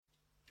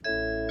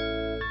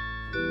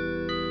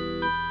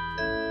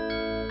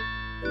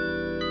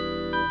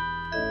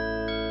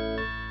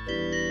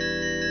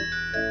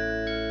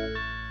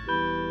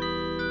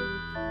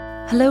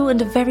Hello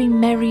and a very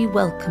merry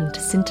welcome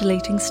to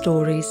Scintillating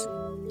Stories.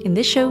 In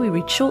this show we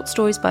read short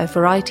stories by a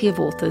variety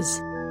of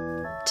authors.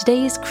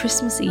 Today is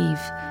Christmas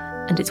Eve,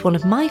 and it's one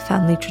of my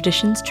family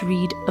traditions to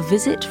read A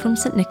Visit from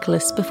St.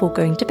 Nicholas before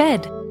going to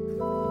bed.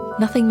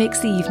 Nothing makes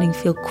the evening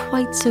feel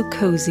quite so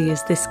cosy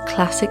as this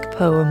classic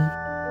poem.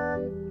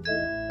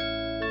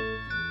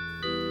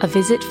 A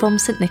Visit from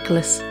St.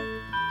 Nicholas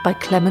by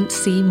Clement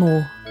C.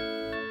 Moore.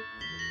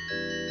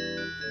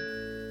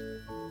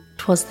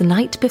 'Twas the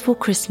night before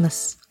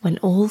Christmas, when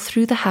all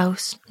through the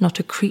house not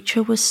a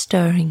creature was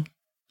stirring,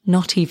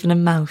 not even a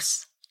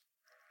mouse.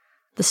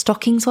 The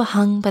stockings were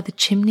hung by the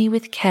chimney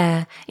with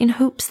care, in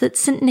hopes that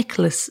St.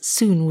 Nicholas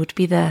soon would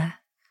be there.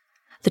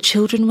 The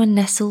children were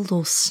nestled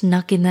all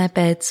snug in their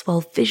beds, while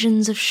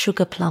visions of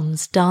sugar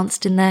plums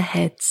danced in their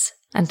heads,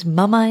 and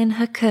Mamma in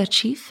her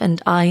kerchief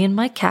and I in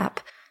my cap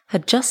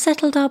had just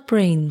settled our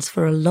brains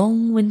for a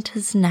long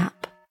winter's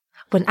nap,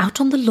 when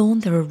out on the lawn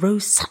there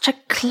arose such a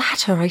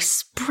clatter I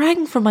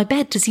sprang from my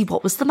bed to see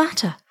what was the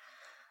matter.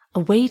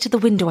 Away to the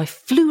window I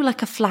flew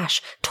like a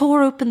flash,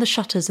 tore open the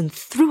shutters and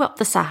threw up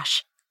the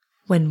sash,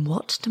 when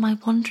what to my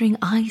wondering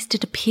eyes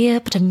did appear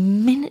but a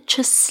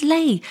miniature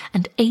sleigh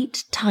and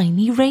 8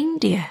 tiny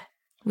reindeer,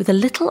 with a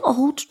little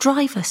old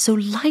driver so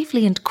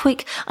lively and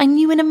quick I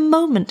knew in a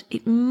moment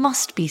it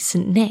must be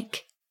St.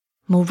 Nick.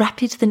 More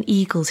rapid than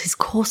eagles his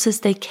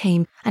coursers they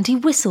came, and he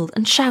whistled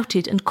and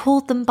shouted and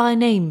called them by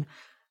name.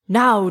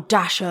 Now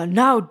Dasher,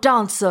 now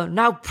Dancer,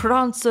 now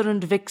Prancer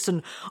and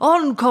Vixen,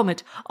 on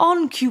Comet,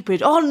 on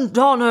Cupid, on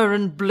Donner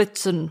and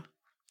Blitzen.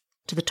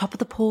 To the top of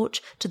the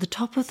porch, to the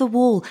top of the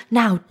wall,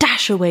 now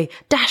dash away,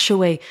 dash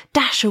away,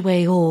 dash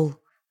away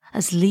all.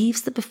 As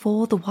leaves that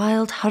before the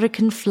wild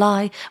hurricane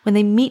fly, when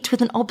they meet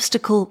with an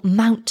obstacle,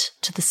 mount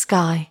to the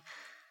sky.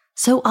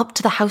 So up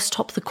to the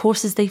housetop the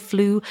coursers they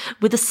flew,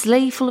 with a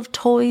sleigh full of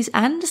toys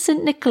and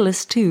St.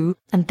 Nicholas too,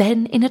 and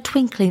then in a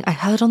twinkling I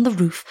heard on the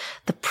roof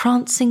the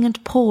prancing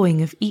and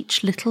pawing of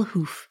each little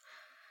hoof.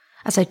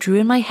 As I drew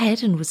in my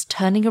head and was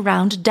turning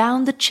around,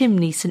 down the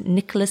chimney St.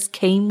 Nicholas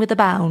came with a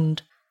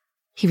bound.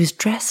 He was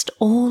dressed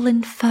all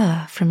in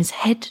fur from his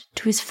head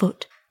to his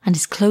foot, and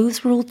his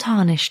clothes were all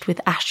tarnished with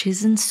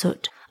ashes and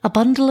soot. A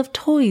bundle of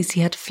toys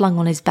he had flung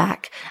on his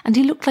back, and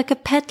he looked like a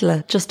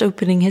peddler just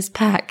opening his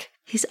pack.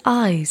 His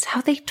eyes, how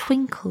they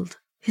twinkled,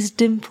 his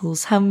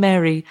dimples, how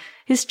merry,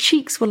 his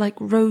cheeks were like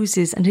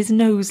roses, and his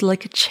nose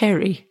like a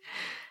cherry.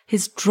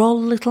 His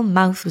droll little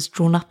mouth was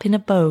drawn up in a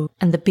bow,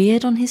 and the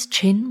beard on his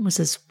chin was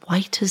as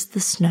white as the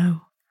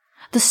snow.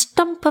 The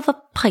stump of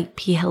a pipe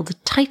he held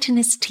tight in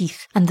his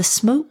teeth, and the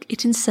smoke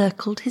it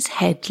encircled his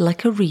head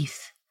like a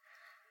wreath.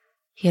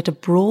 He had a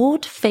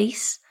broad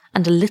face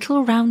and a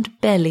little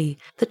round belly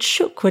that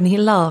shook when he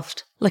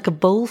laughed, like a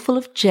bowl full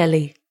of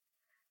jelly.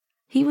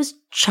 He was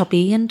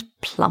chubby and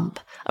plump,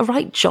 a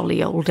right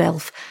jolly old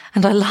elf,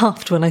 and I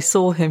laughed when I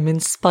saw him in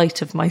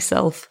spite of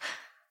myself.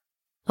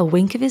 A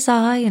wink of his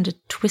eye and a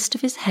twist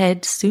of his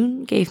head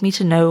soon gave me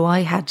to know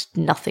I had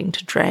nothing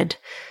to dread.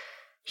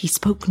 He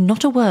spoke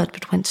not a word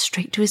but went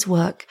straight to his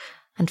work,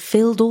 and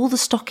filled all the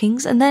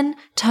stockings, and then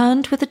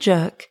turned with a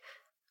jerk,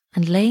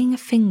 and laying a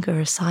finger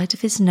aside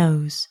of his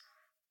nose,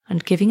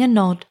 and giving a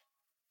nod,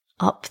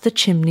 up the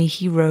chimney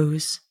he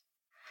rose.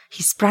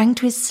 He sprang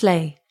to his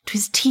sleigh, to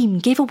his team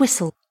gave a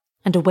whistle,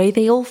 and away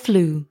they all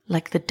flew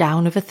like the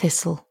down of a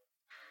thistle.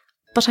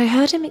 But I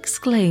heard him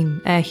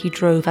exclaim ere he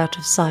drove out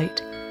of sight,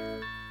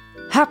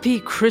 "Happy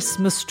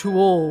Christmas to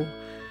all,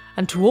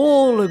 and to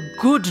all a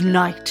good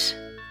night."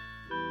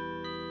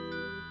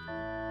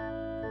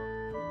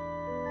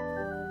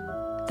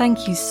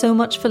 Thank you so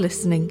much for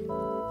listening.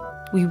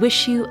 We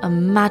wish you a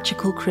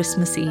magical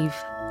Christmas Eve.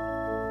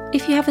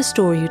 If you have a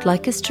story you'd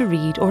like us to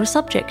read or a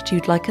subject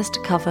you'd like us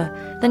to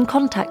cover, then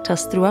contact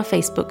us through our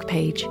Facebook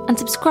page and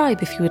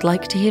subscribe if you would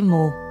like to hear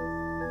more.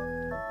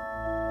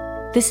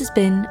 This has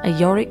been a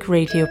Yorick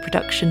Radio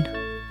production.